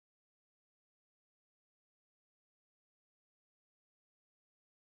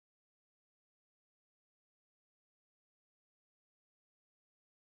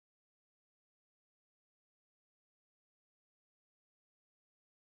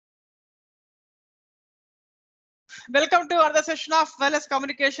Welcome to another session of wireless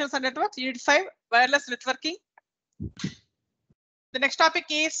communications and networks, UNIT-5 wireless networking. The next topic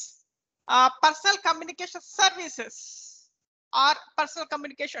is personal communication services or personal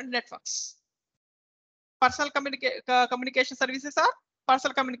communication networks. Personal communication services or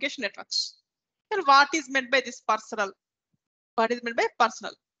personal communication networks. And what is meant by this personal? What is meant by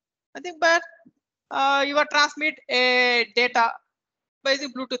personal? Nothing but you are transmit a data by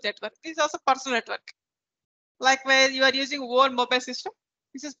using Bluetooth network. This is also personal network. Likewise, you are using own mobile system.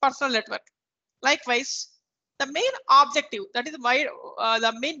 This is personal network. Likewise, the main objective, that is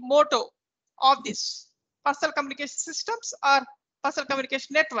the main motto of this personal communication systems or personal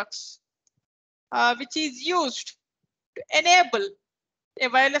communication networks, which is used to enable a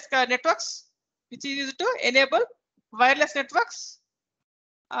wireless networks, which is used to enable wireless networks,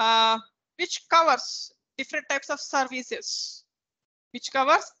 which covers different types of services, to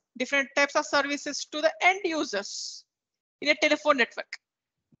the end users in a telephone network.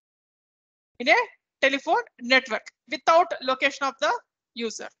 Without location of the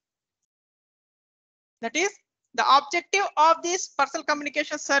user. That is the objective of these personal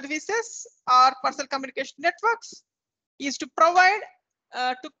communication services or personal communication networks is to provide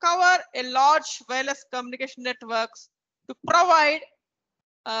to cover a large wireless communication networks to provide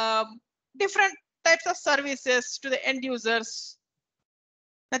different types of services to the end users.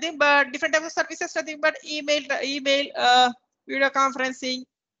 Nothing but different types of services, nothing but email, video conferencing,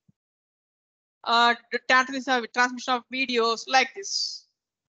 the transmission of videos like this.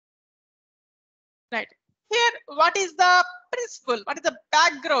 Right here, what is the principle? What is the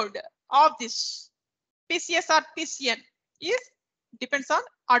background of this PCS or PCN? Is depends on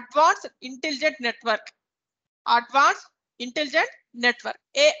advanced intelligent network. Advanced intelligent network,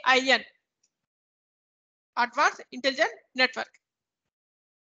 AIN. Advanced intelligent network.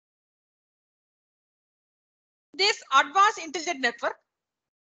 This advanced intelligent network,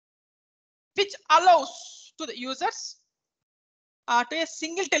 which allows to the users to a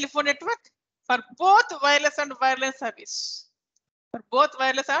single telephone network for both wireless and wireless service. For both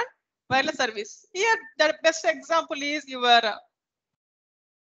wireless and wireless service. Here, the best example is your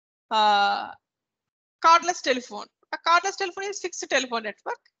cordless telephone. A cordless telephone is fixed telephone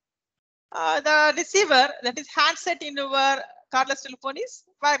network. The receiver, that is handset in your cordless telephone, is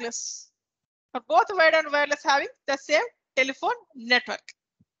wireless. For both wired and wireless having the same telephone network.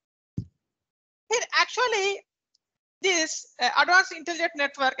 Here, actually, this advanced intelligent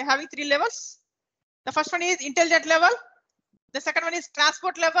network having 3 levels. The first one is intelligent level. The second one is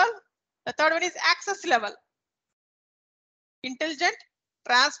transport level. The third one is access level. Intelligent,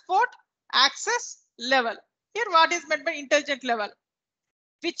 transport, access level. Here, what is meant by intelligent level?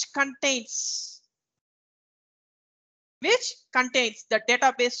 Which contains the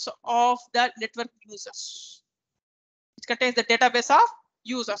database of the network users. Which contains the database of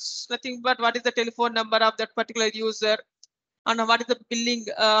users. Nothing but what is the telephone number of that particular user, and what is the billing,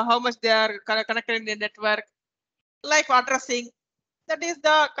 how much they are connected in the network, like addressing. That is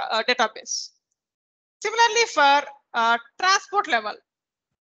the database. Similarly, for transport level,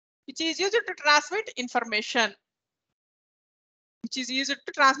 which is used to transmit information.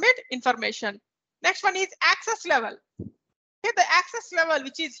 Next one is access level. Here, the access level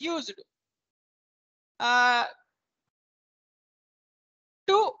which is used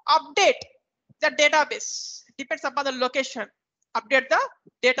to update the database depends upon the location. Update the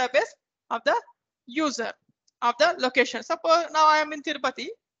database of the user of the location. Suppose now I am in Tirupati.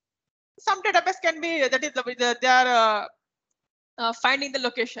 Some database can be, that is they are finding the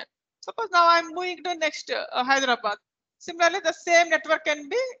location. Suppose now I am moving to next Hyderabad. Similarly, the same network can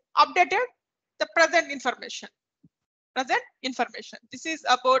be updated the present information. This is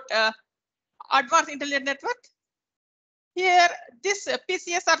about advanced intelligent network. Here, this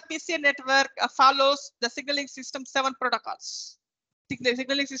PCS or PCN network follows the signaling system 7 protocols.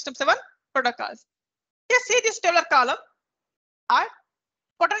 Signaling system 7 protocols. Here, see this tabular column are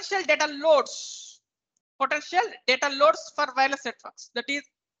potential data loads. Potential data loads for wireless networks. That is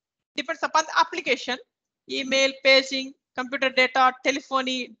depends upon the application. Email, paging, computer data,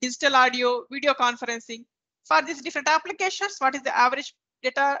 telephony, digital audio, video conferencing. For these different applications, what is the average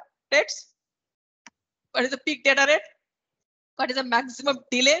data rates? What is the peak data rate? What is the maximum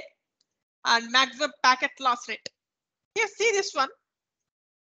delay and maximum packet loss rate? Here, see this one.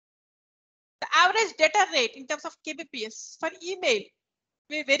 The average data rate in terms of kbps for email will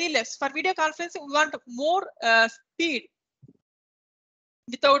be very less. For video conferencing, we want more speed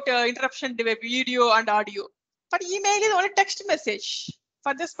without interruption to video and audio. For email is only text message.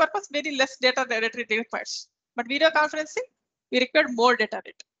 For this purpose, very less data rate requires. But video conferencing, we require more data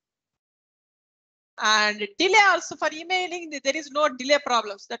rate. And delay also for emailing, there is no delay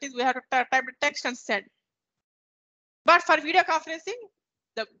problems. That is, we have to type the text and send. But for video conferencing,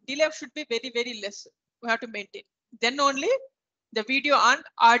 the delay should be very, very less. We have to maintain. Then only the video and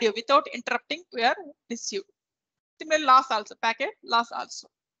audio without interrupting we are received. Similar loss also, packet loss also.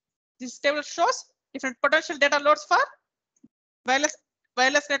 This table shows different potential data loads for wireless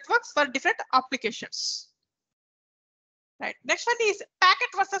networks for different applications. Right. Next one is packet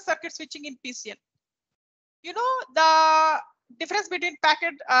versus circuit switching in PCN. You know the difference between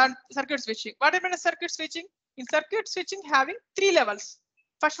packet and circuit switching. What I mean is circuit switching? In circuit switching, having 3 levels.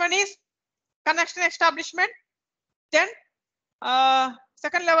 First one is connection establishment. Then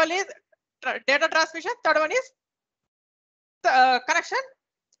second level is data transmission. Third one is connection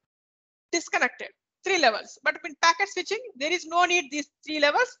disconnected. 3 levels. But in packet switching, there is no need these 3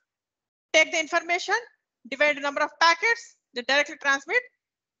 levels. Take the information, divide the number of packets, they directly transmit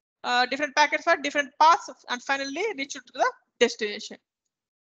different packets for different paths, and finally reach to the destination.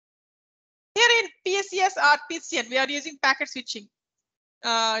 Here in PCS or PCN, we are using packet switching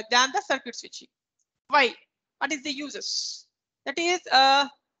than the circuit switching. Why? What is the uses? That is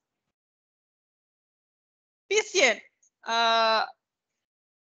PCN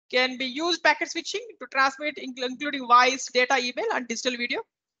can be used packet switching to transmit including voice, data, email, and digital video.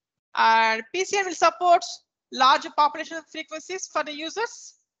 And PCN will support large population frequencies for the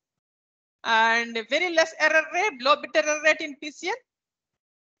users and very less error rate, low bit error rate in PCN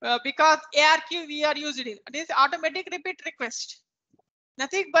because ARQ we are using it. This is automatic repeat request.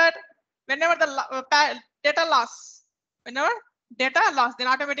 Nothing but whenever the data loss, then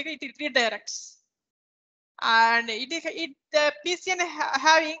automatically it redirects. And the PCN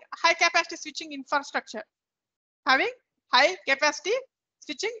having high capacity switching infrastructure.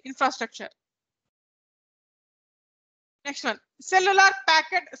 Next one, cellular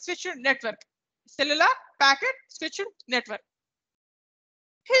packet switched network. Cellular packet switched network.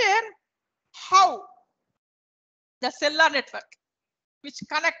 Here, how the cellular network, which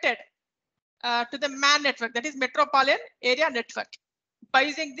connected to the MAN network, that is metropolitan area network, by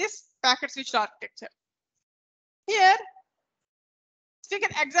using this packet switched architecture. Here, figure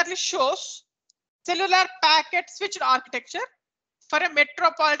exactly shows cellular packet switched architecture for a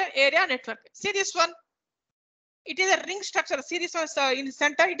metropolitan area network. See this one. It is a ring structure. See this one in the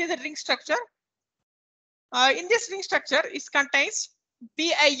center. It is a ring structure. In this ring structure, it contains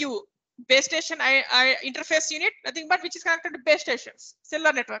BIU, base station interface unit, nothing but which is connected to base stations,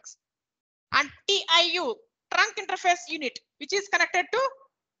 cellular networks, and TIU, trunk interface unit, which is connected to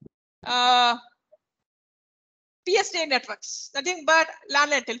PSTN networks, nothing but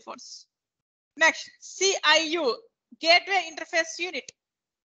landline telephones. Next, CIU, gateway interface unit.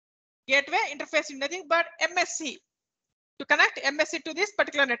 Gateway interface unit, nothing but MSC to connect MSC to this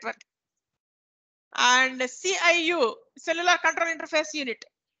particular network. And CIU, cellular control interface unit.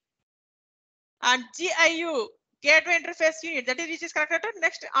 And GIU, gateway interface unit, that is which is connected to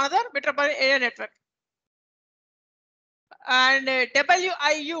next another metropolitan area network. And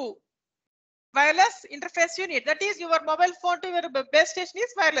WIU, wireless interface unit, that is your mobile phone to your base station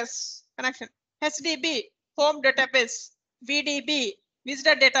is wireless connection. HDB, home database. VDB,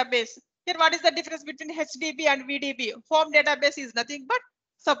 visitor database. Here, what is the difference between HDB and VDB? Home database is nothing but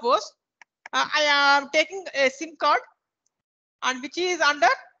suppose I am taking a SIM card and which is under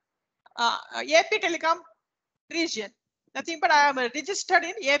AP Telecom region. Nothing but I am registered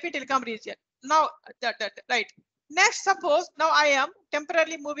in AP Telecom region. Now, right. Next, suppose now I am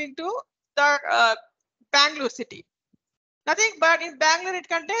temporarily moving to the Bangalore city. Nothing but in Bangalore it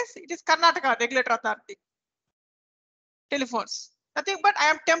is Karnataka Regulatory Authority. Telephones. Nothing but I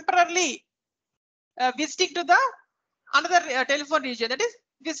am temporarily visiting to the another telephone region, that is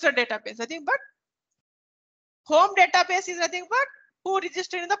visitor database. Nothing but home database is nothing but who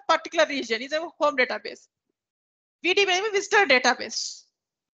registered in the particular region is a home database. VDB is visitor database.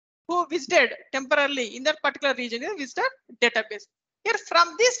 Who visited temporarily in that particular region is visitor database. Here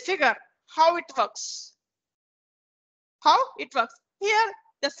from this figure, how it works. Here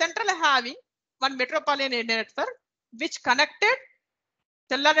the central having one metropolitan area network which connected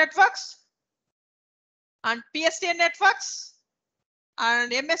cellular networks and PSTN networks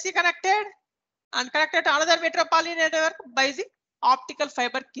and MSC connected and connected to another metropolitan network by using optical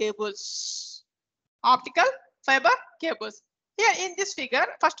fiber cables. Here in this figure,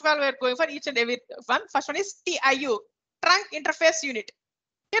 first of all, we are going for each and every one. First one is TIU, trunk interface unit.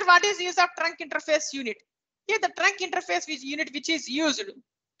 Here, what is the use of trunk interface unit? Here, the trunk interface unit which is used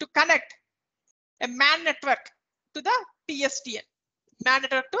to connect a MAN network to the PSTN. MAN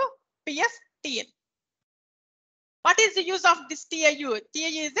network to PSTN. What is the use of this TIU?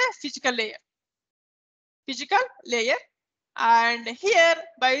 TIU is a physical layer. physical layer. And here,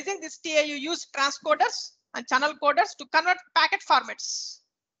 by using this TA, you use transcoders and channel coders to convert packet formats,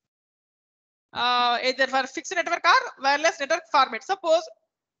 either for fixed network or wireless network format. Suppose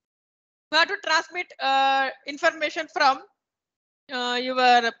we have to transmit information from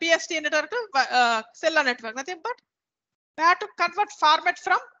your PST network to cellular network, nothing but we have to convert format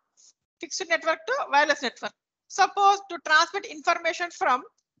from fixed network to wireless network. Suppose to transmit information from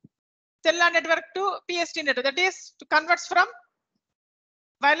cellular network to PST network, that is to convert from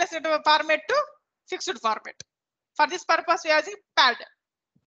wireless network format to fixed format. For this purpose, we are using PAD,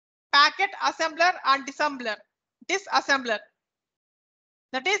 packet assembler and disassembler.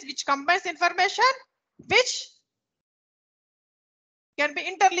 That is which combines information which can be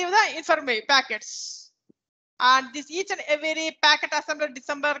interleave the information packets. And this each and every packet assembler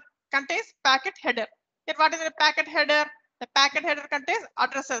disassembler contains packet header. Here, what is the packet header? The packet header contains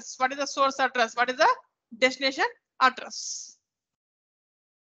addresses. What is the source address? What is the destination address?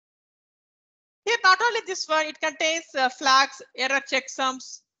 Here, not only this one, it contains flags, error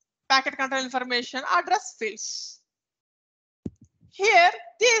checksums, packet control information, address fields. Here,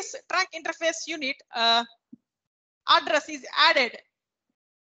 this trunk interface unit address is added.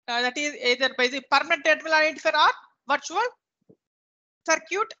 That is either by the permanent terminal identifier or virtual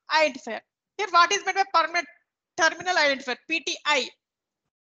circuit identifier. Here, what is meant by permanent terminal identifier? PTI.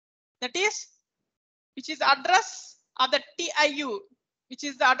 That is, which is address of the TIU, which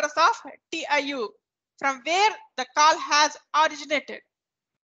is the address of TIU from where the call has originated.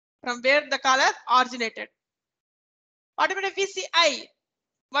 From where the call has originated. What about VCI?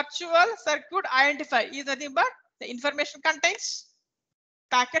 Virtual circuit identifier is nothing but the information contains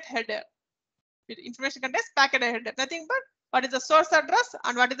packet header. Information contains packet header. Nothing but what is the source address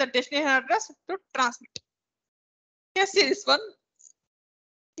and what is the destination address to transmit. Here, see this one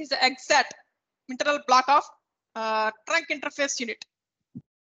is the exact internal block of trunk interface unit.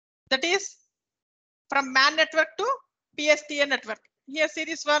 That is from MAN network to PSTN network. Here, see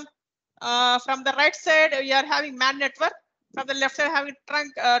this one. From the right side, we are having MAN network. From the left side, having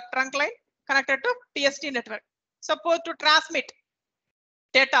trunk line connected to PST network. Suppose to transmit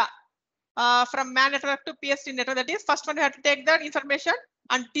data from MAN network to PST network. That is, first one you have to take that information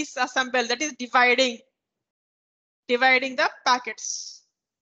and disassemble. That is dividing the packets.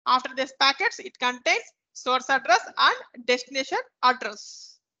 After these packets, it contains source address and destination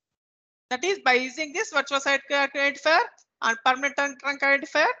address. That is by using this virtual site identifier and permanent trunk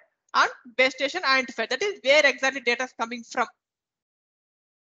identifier and base station identifier. That is where exactly data is coming from.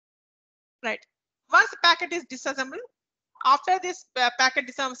 Right. Once the packet is disassembled, after this packet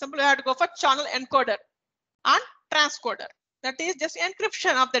disassembled, you have to go for channel encoder and transcoder. That is just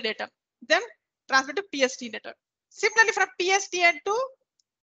encryption of the data. Then transmit to PST network. Similarly, from PSTN to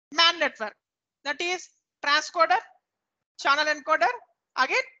MAN network, that is transcoder, channel encoder,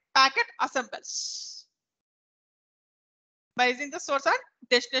 again packet assembles by using the source and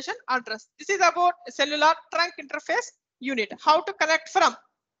destination address. This is about cellular trunk interface unit. How to connect from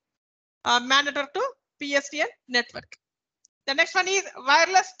MAN network to PSTN network. The next one is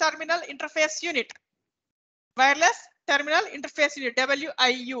wireless terminal interface unit. Wireless terminal interface unit,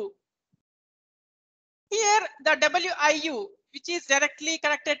 WIU. Here, the WIU, which is directly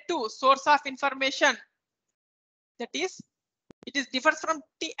connected to source of information. That is, it is differs from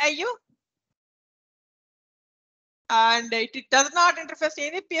TIU. And it does not interface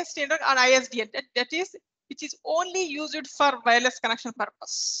any PST network or ISDN. That is, which is only used for wireless connection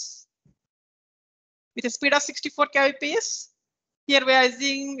purpose. With a speed of 64 kbps. Here we are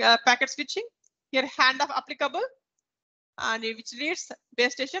using packet switching. Here handoff applicable, and which reads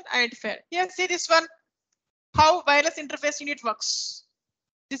base station identifier. Here see this one, how wireless interface unit works.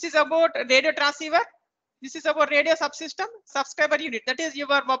 This is about radio transceiver. This is about radio subsystem subscriber unit. That is your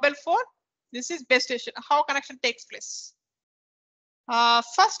mobile phone. This is base station. How connection takes place.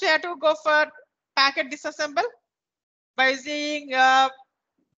 First we have to go for packet disassemble by using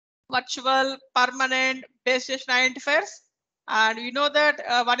virtual permanent base station identifiers. And we know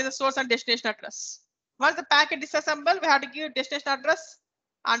that what is the source and destination address. Once the packet disassemble, we have to give destination address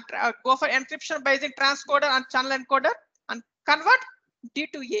and go for encryption by using transcoder and channel encoder and convert D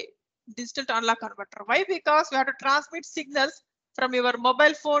to A, digital to analog converter. Why? Because we have to transmit signals from your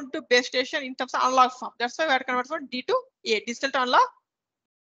mobile phone to base station in terms of analog form. That's why we have to convert from D to A, digital to analog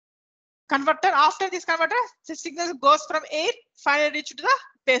converter. After this converter, the signal goes from A, finally reach to the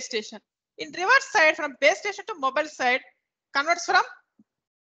base station. In reverse side, from base station to mobile side, converts from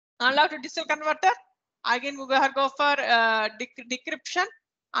analog to digital converter. Again, we will go for decryption,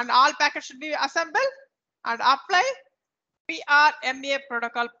 and all packets should be assembled and apply PRMA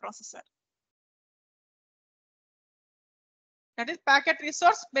protocol processor. That is Packet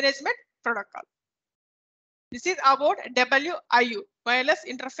Resource Management Protocol. This is about WIU, Wireless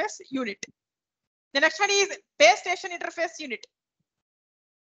Interface Unit. The next one is Base Station Interface Unit.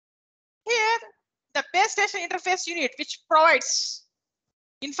 Here, the Base Station Interface Unit, which provides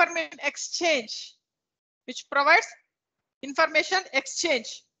information exchange,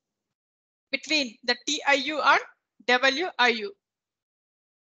 between the TIU and WIU.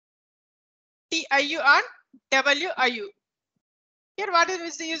 Here, what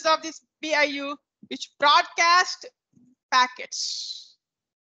is the use of this BIU? Which broadcast packets.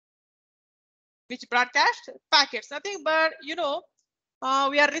 Nothing but,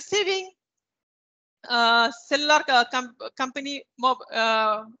 we are receiving cellular company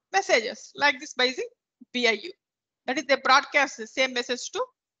messages like this by using BIU. That is, they broadcast the same message to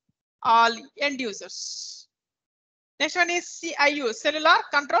all end users. Next one is CIU, Cellular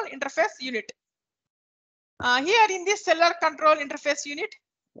Control Interface Unit. Here in this Cellular Control Interface Unit,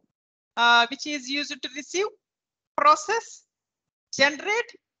 which is used to receive, process,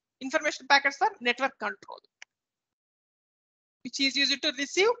 generate information packets for network control. Which is used to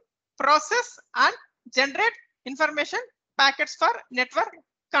receive, process, and generate information packets for network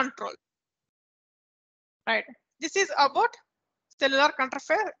control. Right. This is about Cellular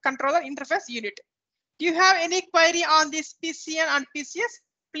Controller Interface Unit. Do you have any query on this PCN and PCS?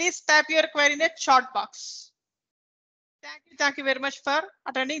 Please type your query in the chat box. Thank you very much for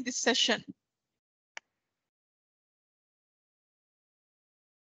attending this session.